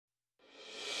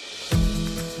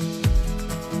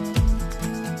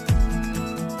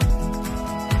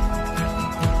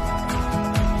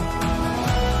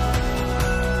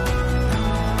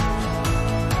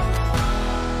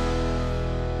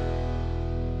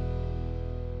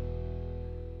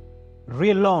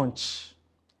Relaunch.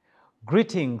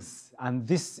 Greetings, and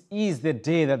this is the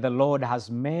day that the Lord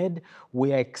has made.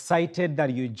 We are excited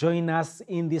that you join us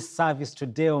in this service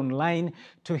today online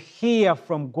to hear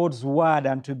from God's word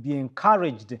and to be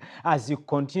encouraged as you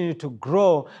continue to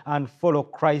grow and follow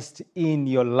Christ in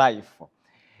your life.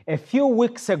 A few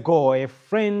weeks ago, a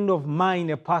friend of mine,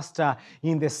 a pastor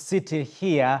in the city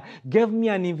here, gave me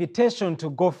an invitation to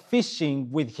go fishing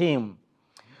with him.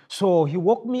 So he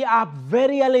woke me up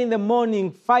very early in the morning,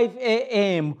 5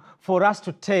 a.m., for us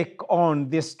to take on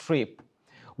this trip.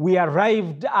 We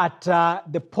arrived at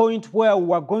the point where we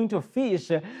were going to fish,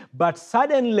 but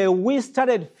suddenly we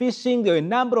started fishing. There were a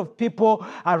number of people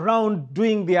around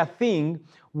doing their thing.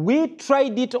 We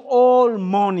tried it all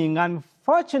morning, and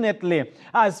fortunately,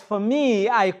 as for me,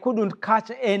 I couldn't catch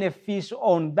any fish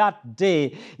on that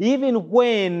day, even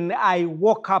when I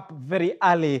woke up very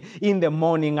early in the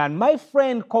morning. And my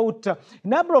friend caught a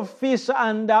number of fish,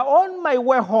 and on my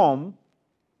way home,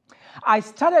 I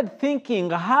started thinking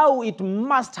how it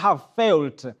must have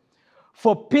felt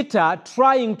for Peter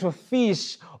trying to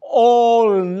fish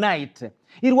all night.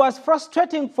 It was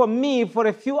frustrating for me for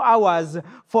a few hours.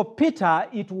 For Peter,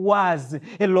 it was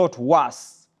a lot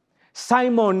worse.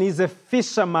 Simon is a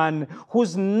fisherman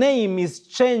whose name is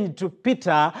changed to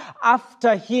Peter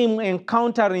after him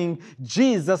encountering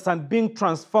Jesus and being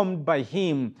transformed by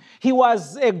him. He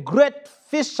was a great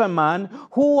fisherman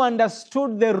who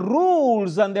understood the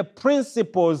rules and the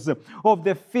principles of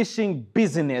the fishing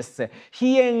business.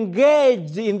 He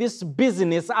engaged in this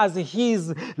business as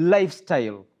his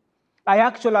lifestyle. I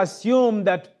actually assume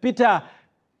that Peter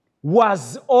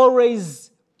was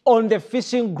always on the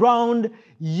fishing ground,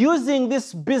 using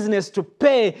this business to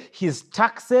pay his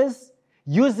taxes,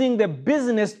 using the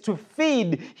business to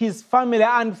feed his family,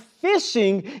 and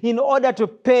fishing in order to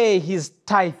pay his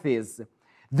tithes.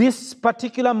 This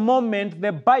particular moment,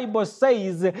 the Bible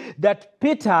says that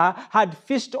Peter had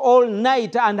fished all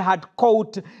night and had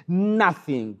caught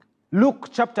nothing. Luke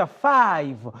chapter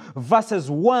 5,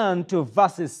 verses 1 to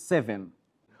verses 7.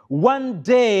 One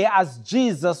day, as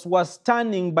Jesus was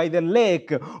standing by the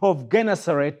lake of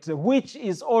Gennesaret, which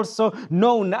is also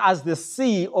known as the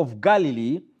Sea of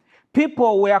Galilee,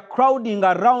 people were crowding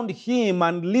around him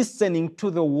and listening to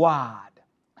the word.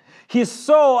 He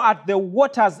saw at the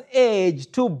water's edge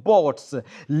 2 boats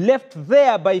left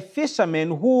there by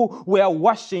fishermen who were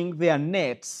washing their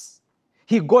nets.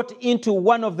 He got into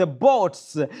one of the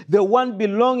boats, the one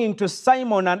belonging to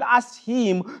Simon, and asked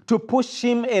him to push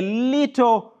him a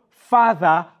little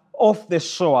farther off the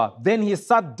shore. Then he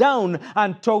sat down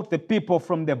and taught the people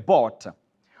from the boat.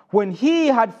 When he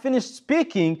had finished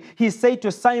speaking, he said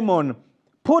to Simon,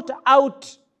 "Put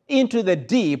out into the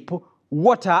deep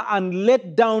water and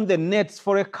let down the nets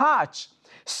for a catch."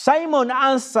 Simon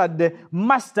answered,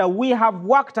 "Master, we have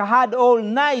worked hard all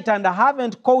night and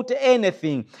haven't caught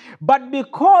anything. But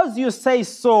because you say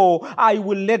so, I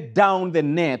will let down the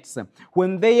nets."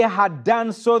 When they had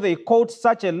done so, they caught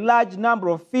such a large number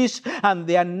of fish, and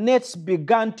their nets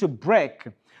began to break.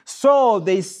 So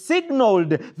they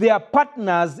signaled their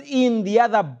partners in the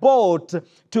other boat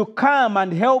to come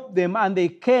and help them, and they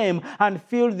came and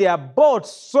filled their boat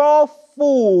so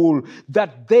full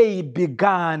that they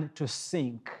began to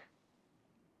sink.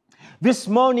 This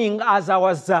morning, as I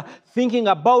was thinking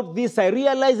about this, I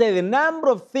realized that a number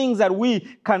of things that we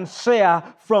can share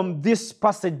from this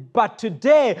passage. But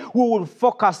today, we will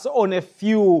focus on a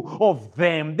few of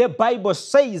them. The Bible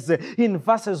says in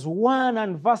verses 1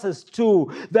 and verses 2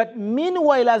 that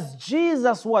meanwhile, as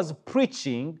Jesus was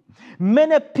preaching,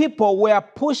 many people were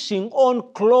pushing on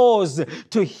close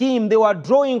to him. They were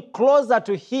drawing closer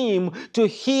to him to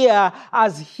hear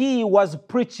as he was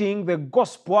preaching the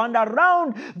gospel. And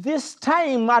around this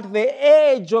time, at the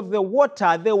edge of the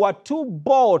water, there were 2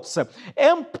 boats,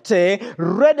 empty,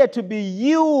 ready to be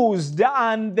used,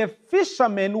 and the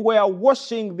fishermen were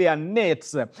washing their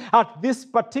nets. At this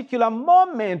particular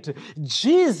moment,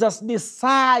 Jesus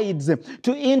decides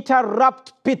to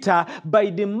interrupt Peter by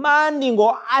demanding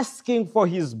or asking for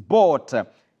his boat.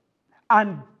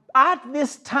 And at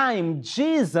this time,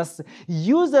 Jesus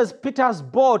uses Peter's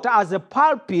boat as a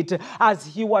pulpit as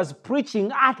he was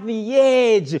preaching at the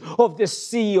edge of the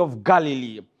Sea of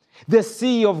Galilee. The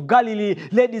Sea of Galilee,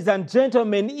 ladies and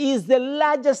gentlemen, is the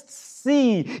largest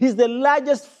sea, is the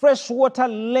largest freshwater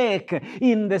lake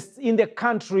in the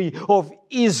country of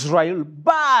Israel.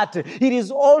 But it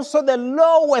is also the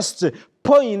lowest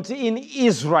point in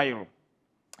Israel.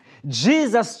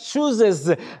 Jesus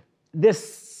chooses the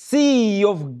Sea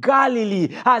of Galilee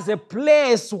as a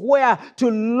place where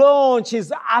to launch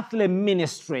his earthly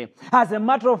ministry. As a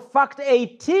matter of fact,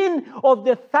 18 of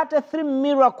the 33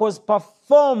 miracles performed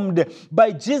performed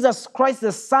by Jesus Christ,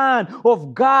 the Son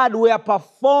of God, were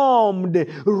performed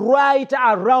right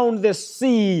around the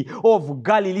Sea of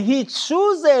Galilee. He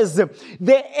chooses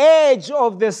the edge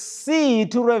of the sea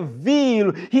to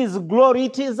reveal his glory.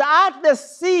 It is at the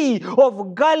Sea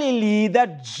of Galilee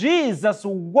that Jesus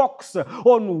walks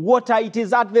on water. It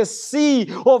is at the Sea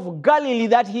of Galilee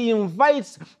that he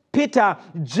invites Peter,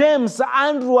 James,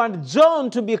 Andrew, and John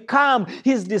to become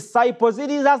his disciples. It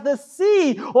is at the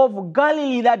Sea of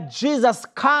Galilee that Jesus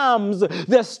calms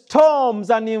the storms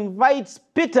and invites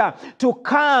Peter to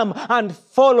come and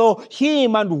follow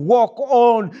him and walk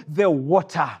on the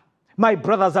water. My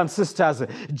brothers and sisters,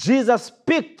 Jesus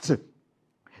picked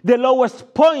the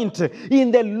lowest point in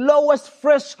the lowest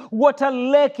freshwater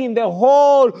lake in the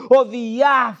whole of the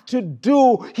earth to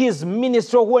do his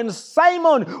ministry. When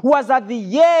Simon was at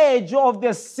the edge of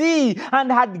the sea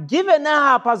and had given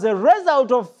up as a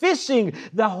result of fishing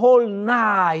the whole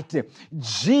night,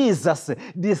 Jesus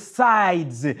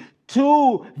decides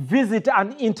to visit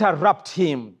and interrupt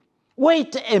him.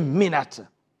 Wait a minute.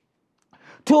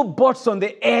 2 boats on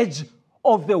the edge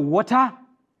of the water?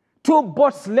 2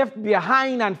 boats left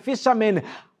behind and fishermen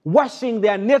washing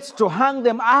their nets to hang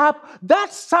them up?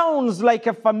 That sounds like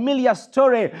a familiar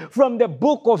story from the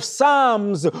book of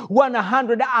Psalms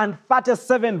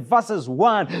 137 verses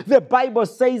 1. The Bible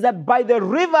says that by the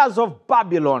rivers of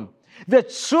Babylon, the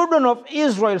children of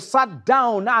Israel sat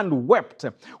down and wept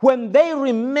when they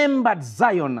remembered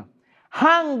Zion,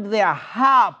 hung their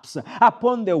harps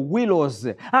upon the willows,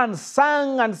 and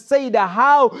sang and said,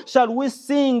 how shall we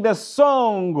sing the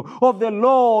song of the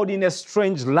Lord in a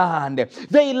strange land?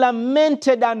 They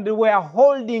lamented and were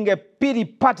holding a pity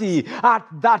party at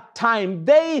that time.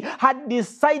 They had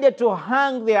decided to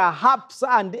hang their harps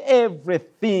and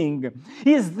everything.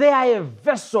 Is there a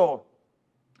vessel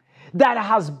that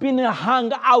has been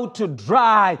hung out to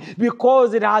dry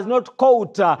because it has not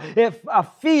caught a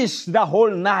fish the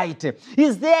whole night?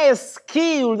 Is there a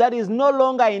skill that is no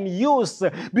longer in use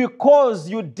because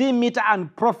you deem it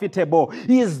unprofitable?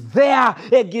 Is there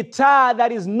a guitar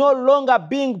that is no longer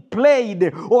being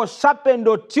played or sharpened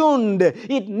or tuned?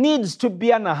 It needs to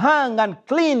be unhung and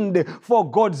cleaned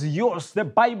for God's use. The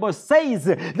Bible says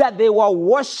that they were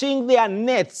washing their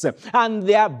nets and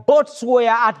their boats were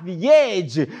at the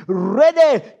edge,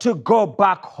 ready to go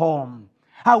back home.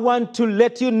 I want to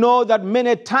let you know that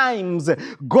many times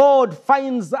God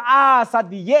finds us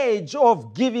at the edge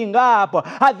of giving up,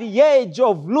 at the edge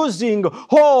of losing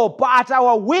hope. At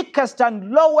our weakest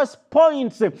and lowest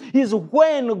points is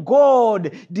when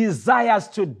God desires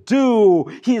to do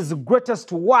his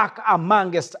greatest work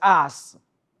amongst us.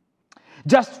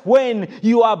 Just when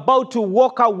you are about to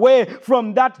walk away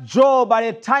from that job, at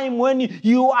a time when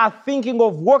you are thinking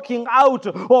of walking out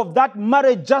of that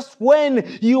marriage, just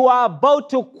when you are about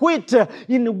to quit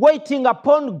in waiting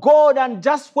upon God, and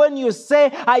just when you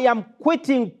say, I am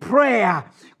quitting prayer,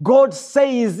 God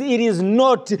says it is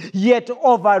not yet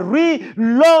over.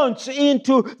 Relaunch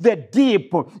into the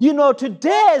deep. You know,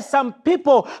 today some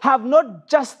people have not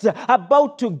just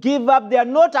about to give up. They are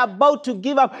not about to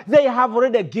give up. They have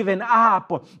already given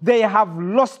up. They have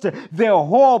lost their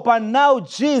hope. And now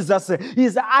Jesus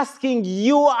is asking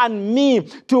you and me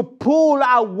to pull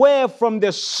away from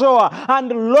the shore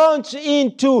and launch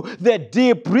into the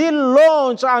deep.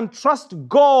 Relaunch and trust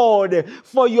God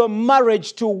for your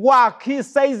marriage to work. He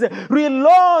says,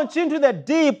 relaunch into the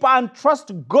deep and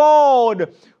trust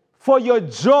God for your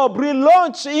job.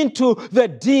 Relaunch into the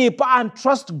deep and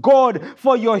trust God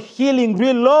for your healing.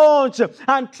 Relaunch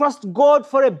and trust God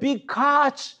for a big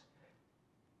catch.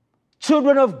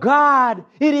 Children of God,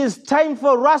 it is time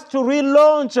for us to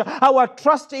relaunch our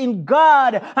trust in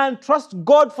God and trust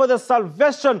God for the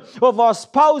salvation of our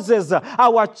spouses,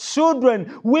 our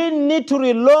children. We need to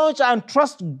relaunch and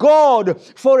trust God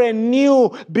for a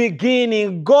new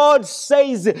beginning. God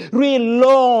says,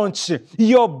 relaunch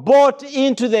your boat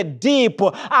into the deep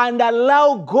and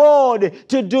allow God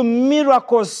to do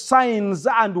miracles, signs,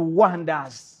 and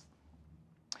wonders.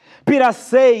 Peter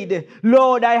said,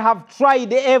 Lord, I have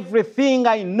tried everything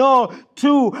I know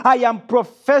to. I am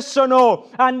professional,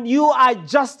 and you are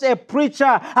just a preacher.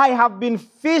 I have been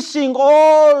fishing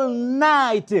all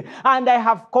night, and I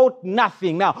have caught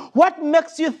nothing. Now, what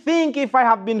makes you think if I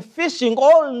have been fishing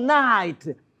all night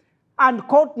and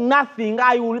caught nothing,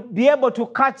 I will be able to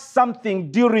catch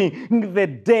something during the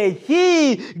day?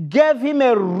 He gave him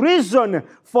a reason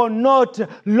for not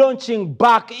launching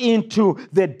back into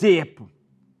the deep.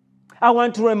 I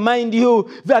want to remind you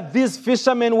that these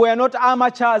fishermen were not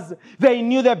amateurs. They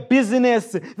knew the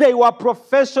business. They were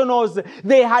professionals.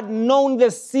 They had known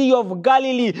the Sea of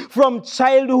Galilee from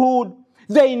childhood.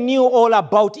 They knew all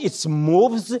about its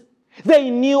moves. They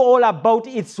knew all about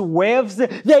its waves.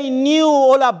 They knew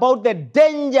all about the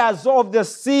dangers of the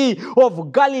Sea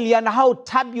of Galilee and how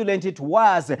turbulent it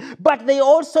was. But they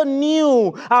also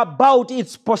knew about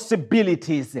its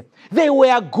possibilities. They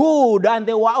were good and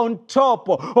they were on top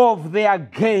of their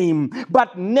game.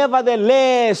 But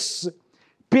nevertheless,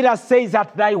 Peter says,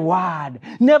 at thy word.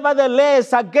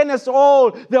 Nevertheless, against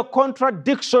all the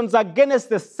contradictions, against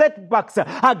the setbacks,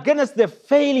 against the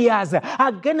failures,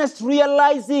 against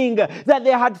realizing that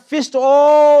they had fished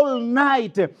all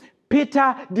night,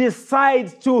 Peter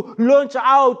decides to launch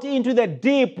out into the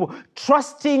deep,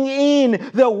 trusting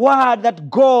in the word that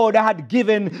God had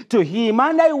given to him.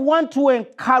 And I want to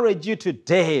encourage you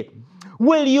today.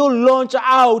 Will you launch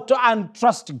out and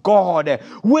trust God?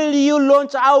 Will you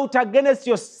launch out against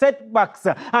your setbacks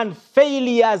and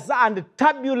failures and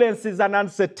turbulences and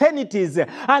uncertainties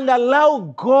and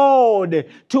allow God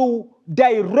to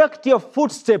direct your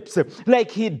footsteps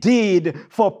like he did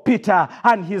for Peter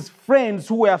and his friends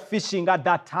who were fishing at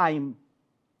that time?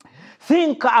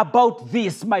 Think about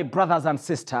this, my brothers and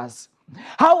sisters.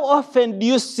 How often do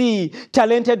you see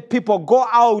talented people go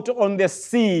out on the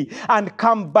sea and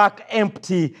come back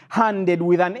empty-handed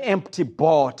with an empty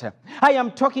boat? I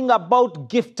am talking about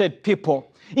gifted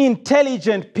people,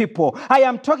 intelligent people. I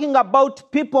am talking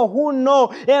about people who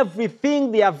know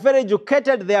everything. They are very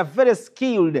educated. They are very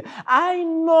skilled. I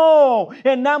know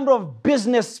a number of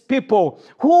business people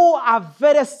who are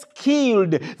very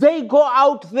skilled. They go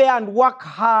out there and work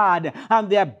hard and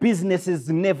their businesses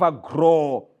never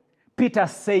grow. Peter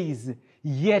says,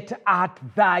 yet at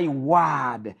thy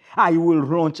word I will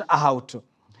launch out.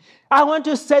 I want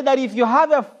to say that if you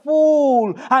have a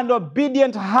full and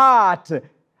obedient heart,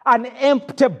 an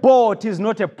empty boat is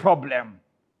not a problem.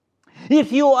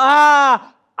 If you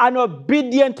are an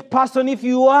obedient person, if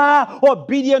you are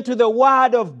obedient to the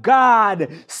word of God,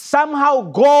 somehow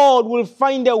God will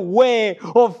find a way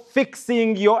of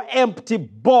fixing your empty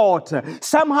boat.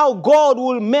 Somehow God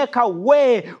will make a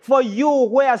way for you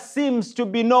where seems to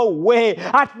be no way.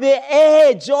 At the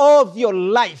edge of your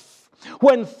life,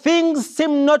 when things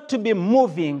seem not to be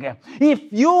moving, if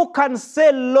you can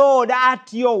say, Lord,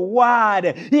 at your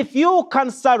word, if you can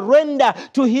surrender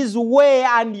to his way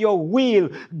and your will,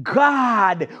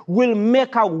 God will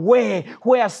make a way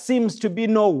where seems to be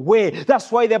no way.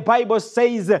 That's why the Bible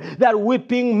says that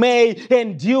weeping may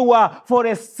endure for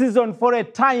a season, for a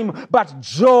time, but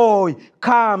joy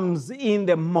comes in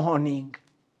the morning.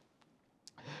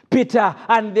 Peter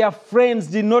and their friends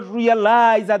did not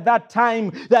realize at that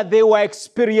time that they were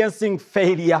experiencing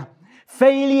failure.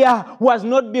 Failure was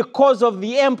not because of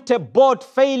the empty boat.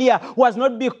 Failure was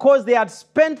not because they had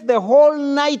spent the whole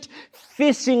night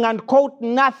fishing and caught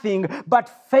nothing, but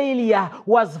failure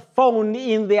was found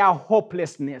in their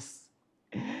hopelessness.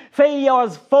 Failure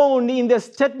was found in the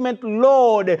statement,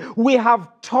 Lord, we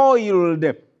have toiled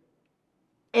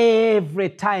every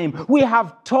time. We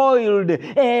have toiled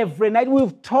every night.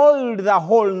 We've toiled the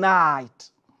whole night.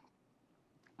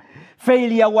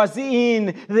 Failure was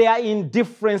in their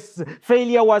indifference.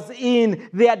 Failure was in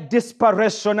their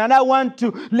desperation. And I want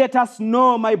to let us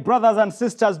know, my brothers and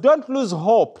sisters, don't lose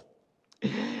hope.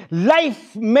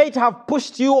 Life might have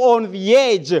pushed you on the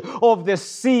edge of the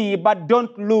sea, but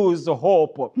don't lose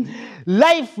hope.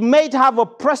 Life might have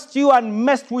oppressed you and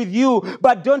messed with you,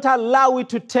 but don't allow it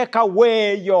to take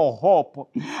away your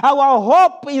hope. Our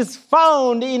hope is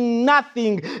found in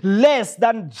nothing less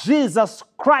than Jesus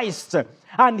Christ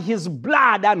and his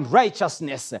blood and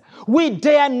righteousness. We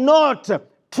dare not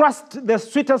trust the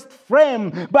sweetest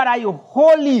frame, but I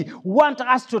wholly want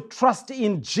us to trust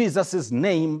in Jesus'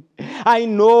 name. I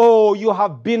know you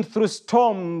have been through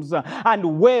storms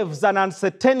and waves and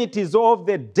uncertainties of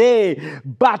the day,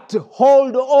 but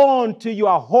hold on to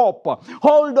your hope.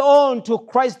 Hold on to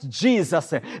Christ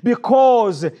Jesus,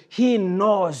 because he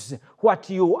knows what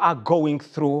you are going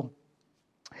through.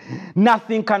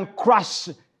 Nothing can crush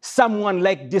someone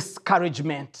like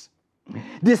discouragement.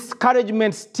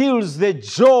 Discouragement steals the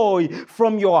joy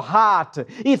from your heart.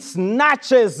 It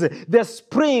snatches the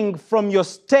spring from your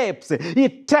steps.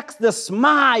 It takes the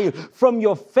smile from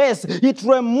your face. It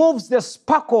removes the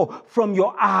sparkle from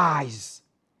your eyes.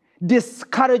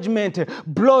 Discouragement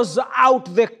blows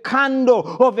out the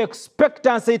candle of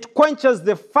expectancy. It quenches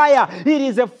the fire. It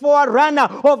is a forerunner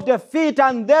of defeat.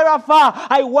 And therefore,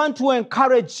 I want to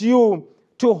encourage you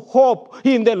to hope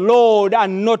in the Lord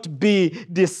and not be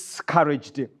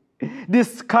discouraged.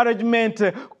 Discouragement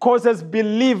causes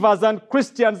believers and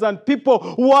Christians and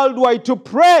people worldwide to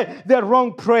pray the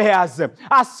wrong prayers.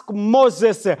 Ask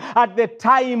Moses at the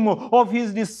time of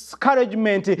his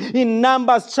discouragement in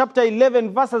Numbers chapter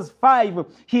 11 verses 5.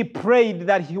 He prayed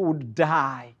that he would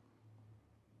die.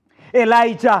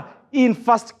 Elijah in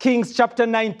 1 Kings chapter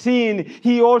 19,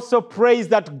 he also prays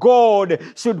that God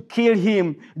should kill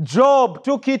him. Job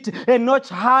took it a notch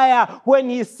higher when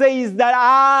he says that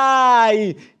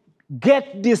I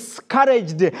get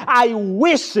discouraged. I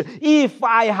wish if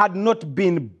I had not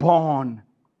been born.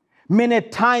 Many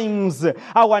times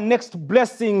our next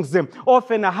blessings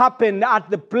often happen at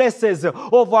the places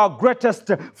of our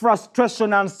greatest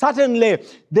frustration. And certainly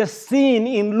the scene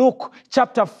in Luke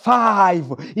chapter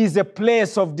 5 is a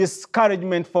place of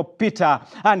discouragement for Peter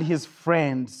and his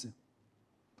friends.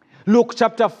 Luke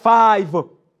chapter 5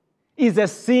 is a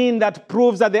scene that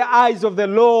proves that the eyes of the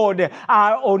Lord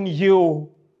are on you.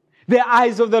 The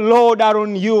eyes of the Lord are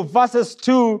on you. Verses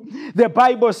 2, the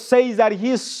Bible says that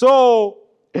he saw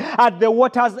at the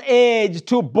water's edge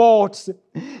 2 boats.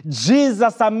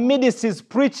 Jesus, amidst his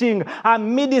preaching,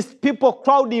 amidst people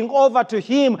crowding over to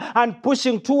him and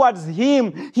pushing towards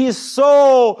him, he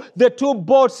saw the 2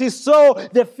 boats. He saw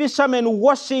the fishermen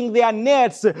washing their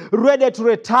nets, ready to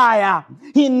retire.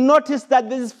 He noticed that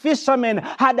these fishermen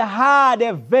had had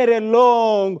a very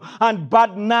long and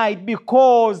bad night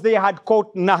because they had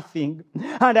caught nothing.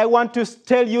 And I want to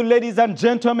tell you, ladies and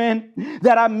gentlemen,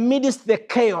 that amidst the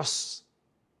chaos,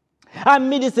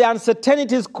 amidst the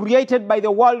uncertainties created by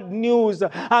the world news,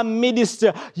 amidst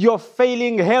your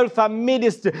failing health,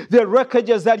 amidst the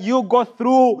wreckages that you go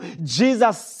through,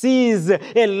 Jesus sees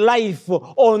a life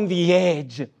on the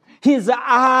edge. His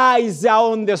eyes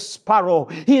are on the sparrow.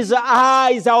 His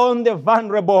eyes are on the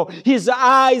vulnerable. His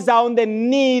eyes are on the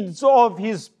needs of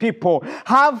his people.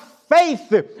 Have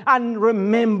faith and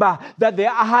remember that the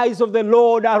eyes of the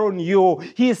Lord are on you.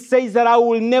 He says that I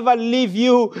will never leave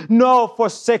you nor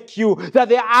forsake you. That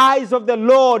the eyes of the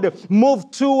Lord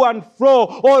move to and fro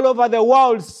all over the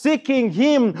world, seeking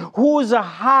him whose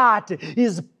heart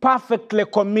is perfectly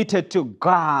committed to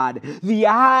God. The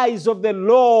eyes of the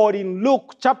Lord in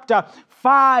Luke chapter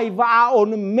 5 are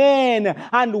on men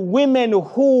and women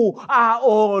who are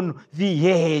on the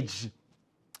edge.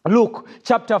 Luke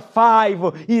chapter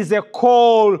 5 is a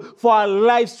call for our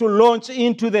lives to launch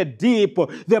into the deep.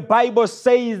 The Bible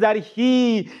says that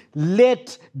he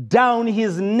let down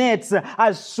his nets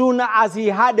as soon as he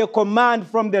had a command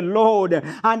from the Lord.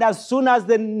 And as soon as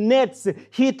the nets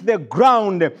hit the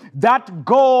ground, that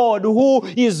God who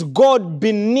is God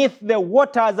beneath the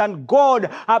waters and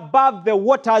God above the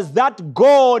waters, that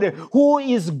God who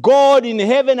is God in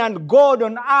heaven and God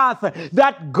on earth,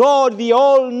 that God, the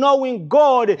all-knowing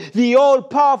God, the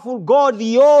all-powerful God,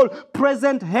 the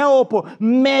all-present help,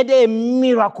 made a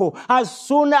miracle. As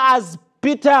soon as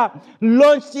Peter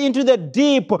launched into the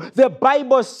deep, the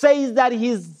Bible says that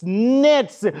his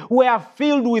nets were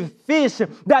filled with fish,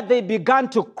 that they began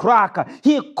to crack.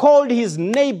 He called his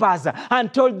neighbors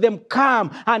and told them,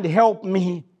 come and help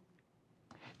me.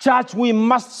 Church, we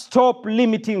must stop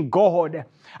limiting God.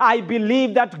 I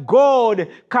believe that God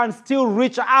can still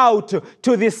reach out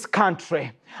to this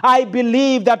country. I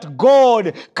believe that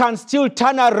God can still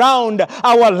turn around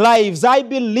our lives. I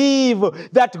believe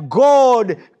that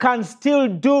God can still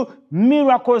do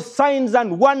miracles, signs,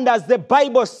 and wonders. The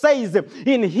Bible says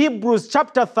in Hebrews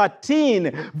chapter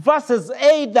 13, verses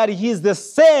 8, that he is the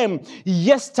same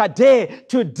yesterday,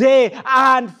 today,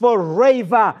 and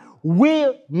forever. We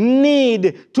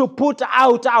need to put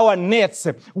out our nets.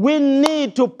 We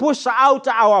need to push out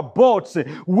our boats.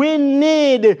 We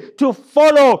need to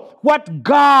follow what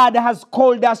God has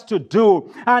called us to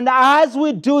do. And as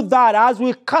we do that, as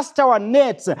we cast our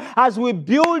nets, as we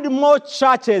build more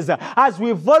churches, as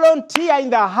we volunteer in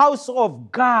the house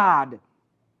of God,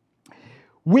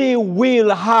 we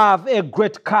will have a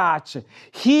great catch.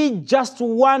 He just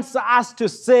wants us to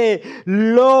say,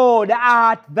 Lord,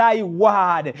 at thy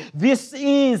word. This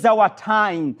is our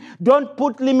time. Don't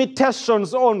put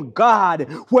limitations on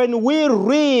God. When we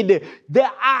read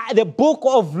the book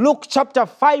of Luke chapter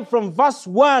 5 from verse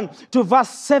 1 to verse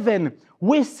 7,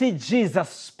 we see Jesus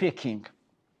speaking.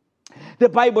 The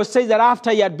Bible says that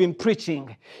after he had been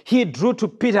preaching, he drew to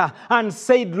Peter and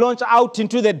said, launch out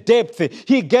into the depth.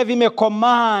 He gave him a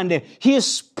command. He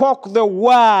spoke the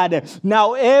word.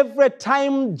 Now, every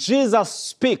time Jesus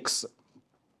speaks,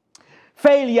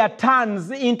 failure turns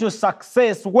into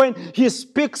success. When he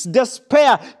speaks,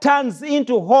 despair turns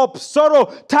into hope. Sorrow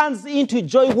turns into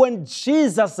joy. When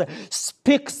Jesus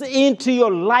speaks into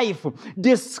your life,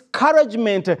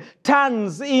 discouragement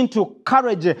turns into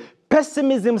courage.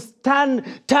 pessimism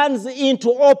turns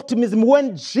into optimism.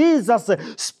 When Jesus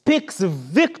speaks,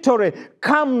 victory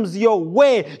comes your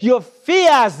way. Your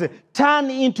fears turn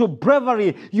into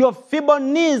bravery. Your feeble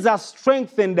knees are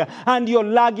strengthened, and your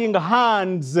lagging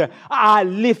hands are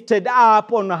lifted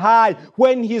up on high.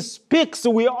 When he speaks,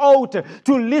 we ought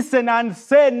to listen and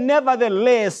say,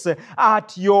 nevertheless,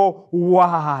 at your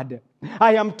word.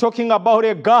 I am talking about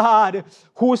a God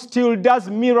who still does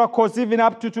miracles even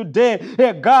up to today.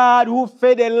 A God who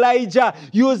fed Elijah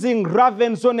using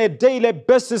ravens on a daily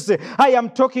basis. I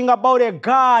am talking about a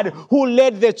God who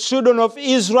led the children of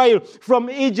Israel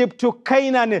from Egypt to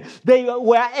Canaan. They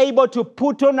were able to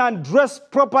put on and dress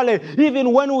properly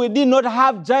even when we did not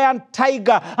have giant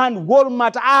Tiger and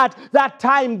Walmart at that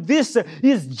time. This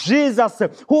is Jesus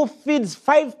who feeds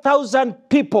 5,000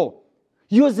 people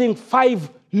using 5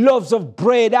 loaves of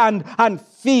bread and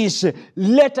fish.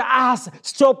 Let us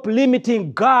stop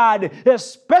limiting God,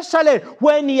 especially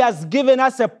when he has given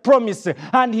us a promise.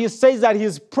 And he says that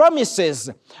his promises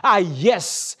are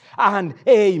yes and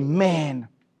amen.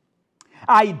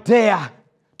 I dare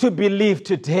to believe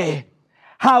today.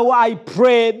 How I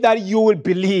pray that you will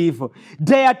believe.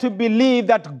 Dare to believe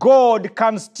that God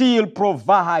can still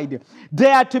provide.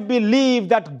 Dare to believe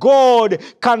that God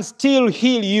can still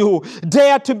heal you.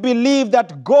 Dare to believe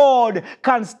that God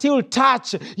can still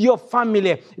touch your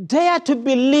family. Dare to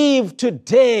believe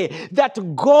today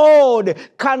that God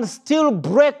can still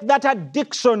break that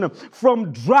addiction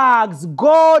from drugs.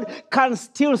 God can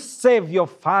still save your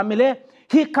family.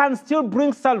 He can still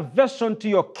bring salvation to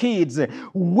your kids.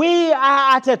 We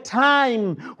are at a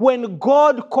time when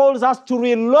God calls us to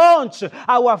relaunch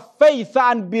our faith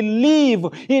and believe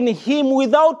in him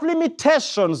without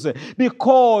limitations,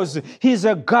 because he's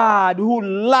a God who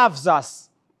loves us.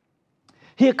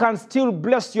 He can still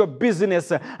bless your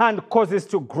business and cause it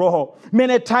to grow.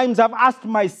 Many times I've asked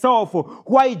myself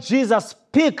why Jesus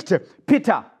picked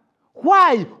Peter.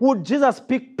 Why would Jesus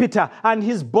pick Peter and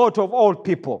his boat of all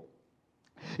people?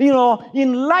 You know,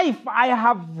 in life, I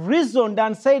have reasoned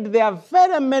and said there are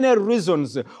very many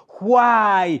reasons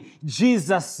why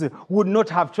Jesus would not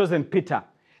have chosen Peter.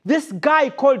 This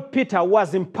guy called Peter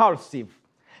was impulsive.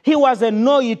 He was a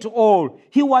know-it-all.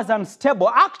 He was unstable.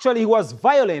 Actually, he was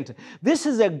violent. This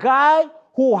is a guy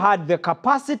who had the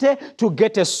capacity to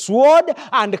get a sword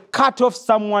and cut off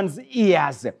someone's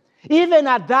ears. Even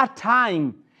at that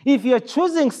time, if you're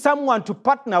choosing someone to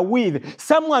partner with,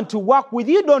 someone to work with,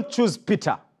 you don't choose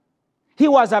Peter. He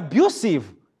was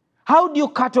abusive. How do you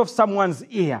cut off someone's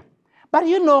ear? But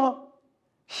you know,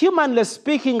 humanly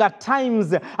speaking, at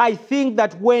times, I think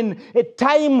that when a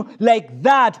time like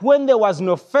that, when there was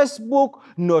no Facebook,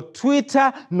 no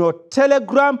Twitter, no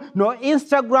Telegram, no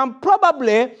Instagram,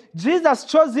 probably Jesus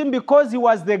chose him because he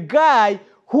was the guy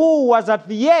who was at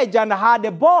the edge and had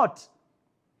a boat.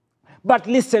 But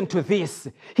listen to this.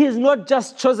 He's not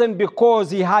just chosen because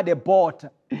he had a boat.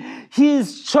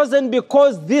 He's chosen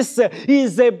because this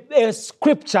is a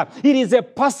scripture. It is a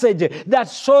passage that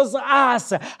shows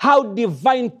us how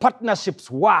divine partnerships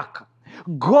work.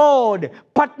 God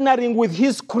partnering with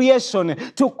his creation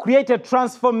to create a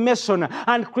transformation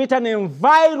and create an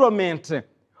environment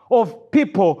of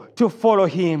people to follow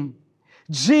him.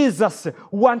 Jesus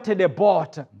wanted a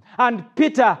boat, and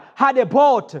Peter had a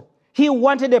boat. He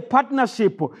wanted a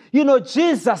partnership. You know,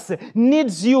 Jesus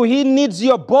needs you. He needs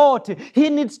your boat. He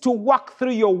needs to walk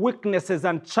through your weaknesses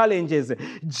and challenges.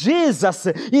 Jesus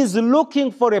is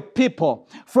looking for a people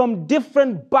from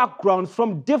different backgrounds,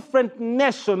 from different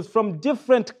nations, from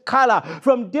different color,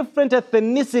 from different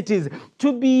ethnicities,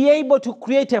 to be able to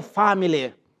create a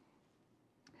family.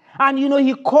 And you know,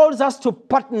 he calls us to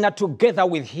partner together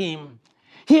with him.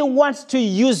 He wants to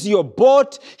use your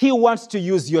boat. He wants to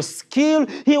use your skill.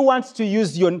 He wants to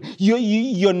use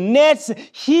your nets.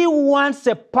 He wants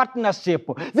a partnership.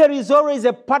 There is always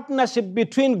a partnership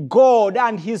between God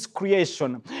and his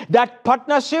creation. That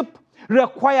partnership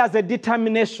requires a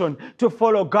determination to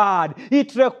follow God.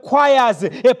 It requires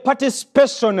a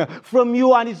participation from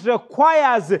you, and it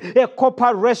requires a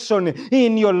cooperation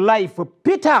in your life.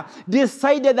 Peter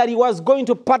decided that he was going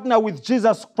to partner with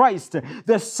Jesus Christ,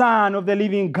 the Son of the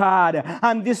living God.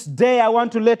 And this day I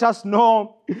want to let us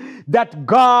know that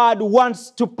God wants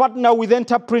to partner with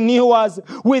entrepreneurs,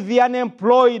 with the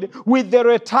unemployed, with the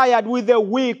retired, with the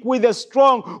weak, with the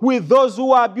strong, with those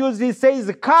who are abused. He says,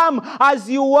 come as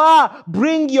you are,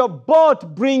 bring your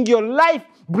boat, bring your life,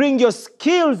 bring your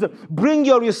skills, bring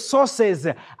your resources.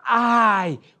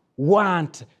 I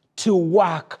want to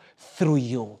work through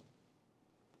you.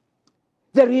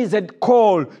 There is a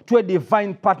call to a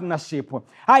divine partnership.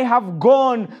 I have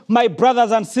gone, my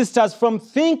brothers and sisters, from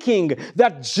thinking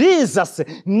that Jesus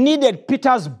needed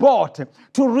Peter's boat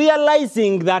to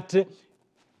realizing that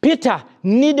Peter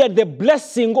needed the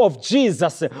blessing of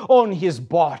Jesus on his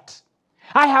boat.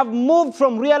 I have moved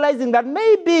from realizing that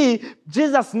maybe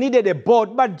Jesus needed a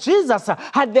boat, but Jesus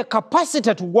had the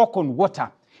capacity to walk on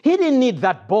water. He didn't need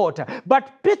that boat,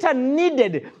 but Peter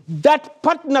needed that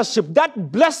partnership,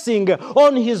 that blessing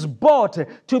on his boat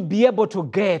to be able to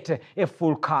get a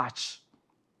full catch.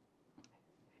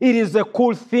 It is a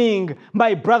cool thing,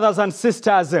 my brothers and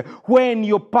sisters, when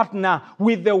you partner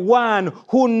with the one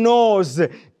who knows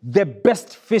the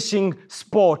best fishing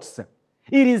spots.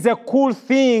 It is a cool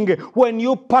thing when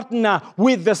you partner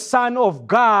with the Son of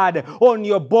God on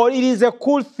your boat. It is a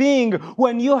cool thing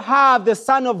when you have the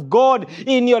Son of God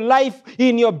in your life,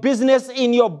 in your business,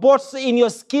 in your boats, in your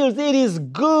skills. It is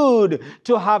good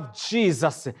to have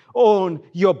Jesus on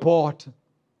your boat.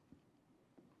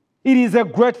 It is a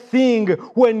great thing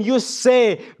when you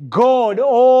say, God,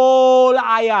 all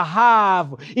I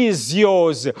have is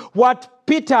yours. What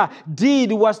Peter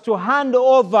did was to hand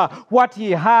over what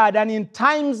he had. And in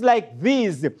times like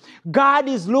these, God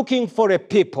is looking for a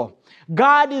people.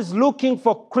 God is looking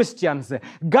for Christians.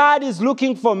 God is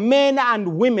looking for men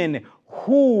and women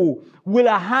who will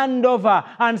hand over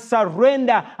and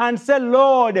surrender and say,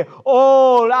 Lord,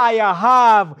 all I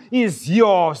have is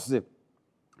yours.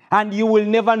 And you will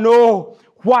never know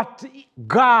what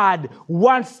God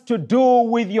wants to do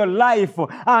with your life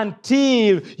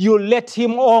until you let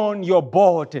him on your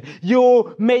boat.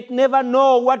 You may never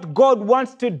know what God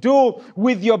wants to do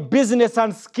with your business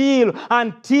and skill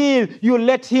until you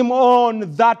let him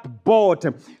on that boat.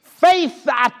 Faith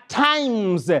at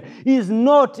times is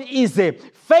not easy.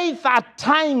 Faith at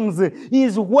times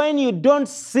is when you don't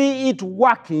see it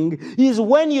working, is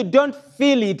when you don't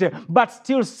feel it, but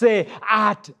still say,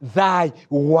 at thy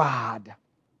word.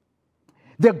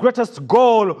 The greatest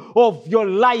goal of your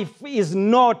life is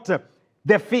not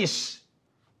the fish.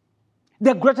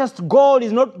 The greatest goal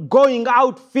is not going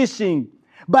out fishing,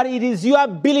 but it is your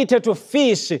ability to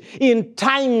fish in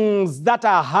times that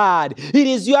are hard. It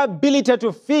is your ability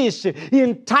to fish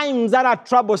in times that are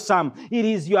troublesome. It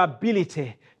is your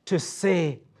ability to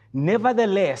say,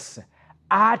 nevertheless,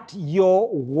 at your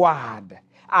word,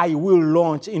 I will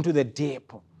launch into the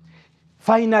deep.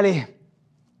 Finally,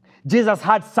 Jesus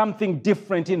had something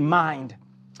different in mind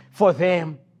for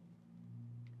them.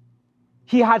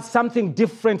 He had something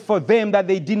different for them that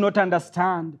they did not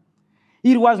understand.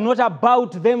 It was not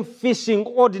about them fishing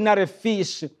ordinary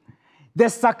fish. The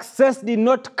success did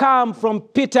not come from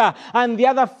Peter and the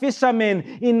other fishermen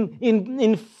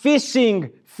in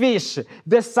fishing fish.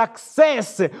 The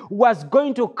success was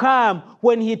going to come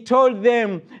when he told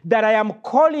them that I am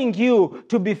calling you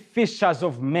to be fishers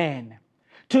of men,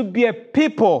 to be a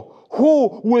people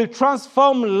who will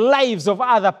transform lives of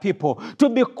other people, to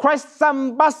be Christ's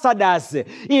ambassadors,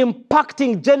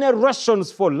 impacting generations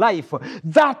for life.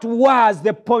 That was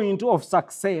the point of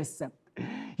success.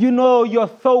 You know, your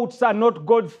thoughts are not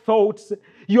God's thoughts.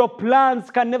 Your plans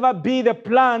can never be the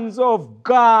plans of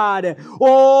God.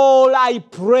 All I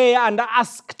pray and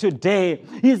ask today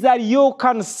is that you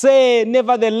can say,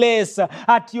 nevertheless,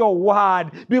 at your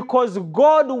word, because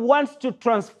God wants to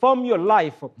transform your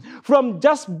life from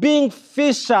just being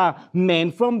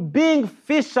fishermen, from being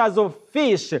fishers of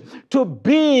fish, to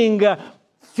being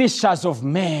fishers of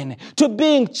men, to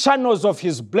being channels of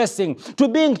his blessing, to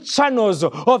being channels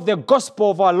of the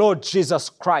gospel of our Lord Jesus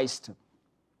Christ.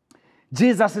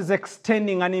 Jesus is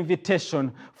extending an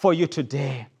invitation for you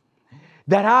today,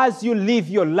 that as you live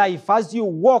your life, as you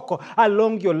walk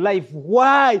along your life,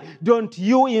 why don't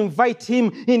you invite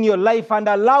him in your life and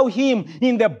allow him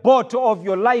in the boat of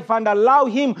your life and allow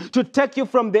him to take you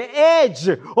from the edge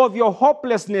of your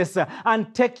hopelessness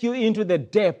and take you into the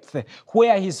depth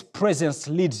where his presence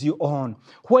leads you on,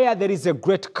 where there is a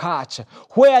great catch,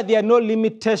 where there are no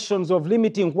limitations of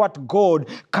limiting what God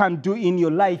can do in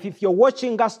your life. If you're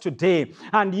watching us today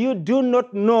and you do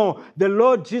not know the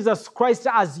Lord Jesus Christ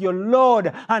as your Lord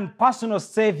and personal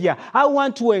Savior, I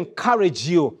want to encourage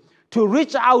you to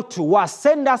reach out to us.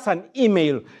 Send us an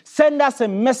email, send us a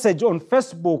message on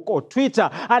Facebook or Twitter,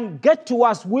 and get to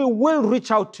us. We will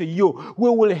reach out to you. We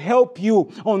will help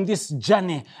you on this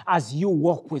journey as you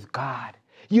walk with God.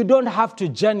 You don't have to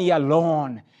journey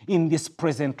alone in this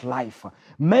present life.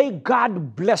 May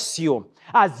God bless you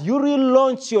as you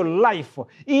relaunch your life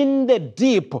in the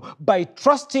deep by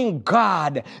trusting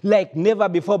God like never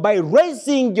before, by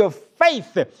raising your faith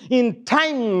faith in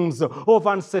times of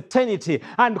uncertainty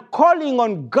and calling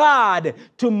on God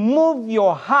to move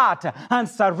your heart and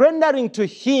surrendering to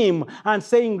Him and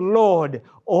saying, Lord,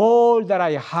 all that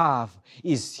I have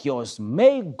is yours.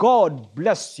 May God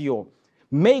bless you.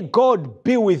 May God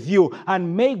be with you,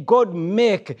 and may God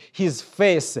make His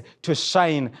face to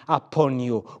shine upon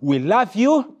you. We love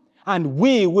you, and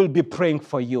we will be praying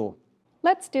for you.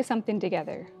 Let's do something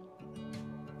together.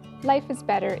 Life is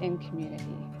better in community.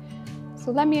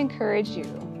 So let me encourage you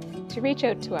to reach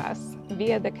out to us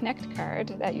via the Connect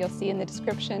card that you'll see in the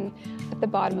description at the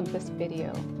bottom of this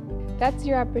video. That's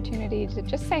your opportunity to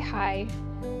just say hi.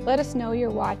 Let us know you're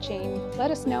watching.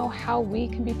 Let us know how we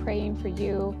can be praying for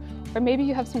you. Or maybe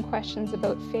you have some questions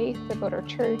about faith, about our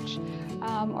church,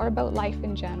 or about life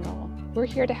in general. We're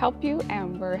here to help you,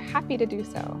 and we're happy to do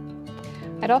so.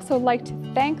 I'd also like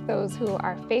to thank those who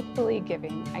are faithfully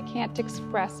giving. I can't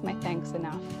express my thanks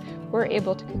enough. We're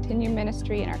able to continue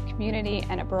ministry in our community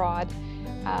and abroad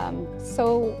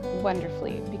so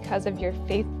wonderfully because of your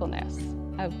faithfulness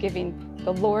of giving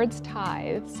the Lord's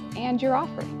tithes and your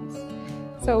offerings.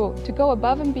 So to go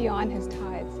above and beyond His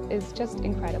tithes is just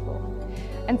incredible.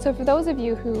 And so for those of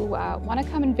you who want to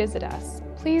come and visit us,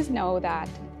 please know that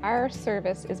our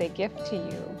service is a gift to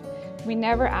you. We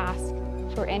never ask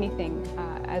for anything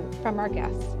from our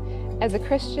guests. As a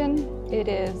Christian, it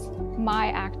is my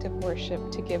act of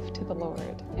worship to give to the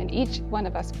Lord. And each one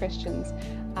of us Christians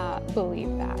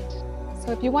believe that.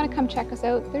 So if you want to come check us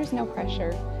out, there's no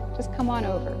pressure. Just come on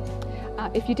over.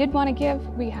 If you did want to give,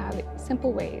 we have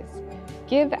simple ways.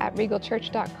 Give at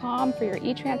regalchurch.com for your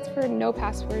e-transfer, no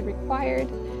password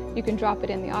required. You can drop it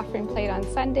in the offering plate on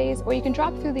Sundays, or you can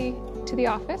drop to the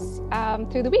office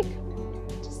through the week.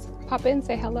 Just pop in,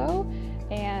 say hello,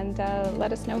 and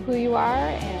let us know who you are,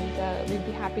 and we'd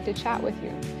be happy to chat with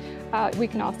you. We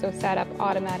can also set up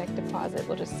automatic deposit.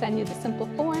 We'll just send you the simple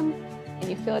form, and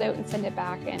you fill it out and send it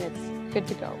back, and it's good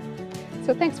to go.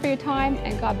 So thanks for your time,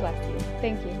 and God bless you.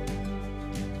 Thank you.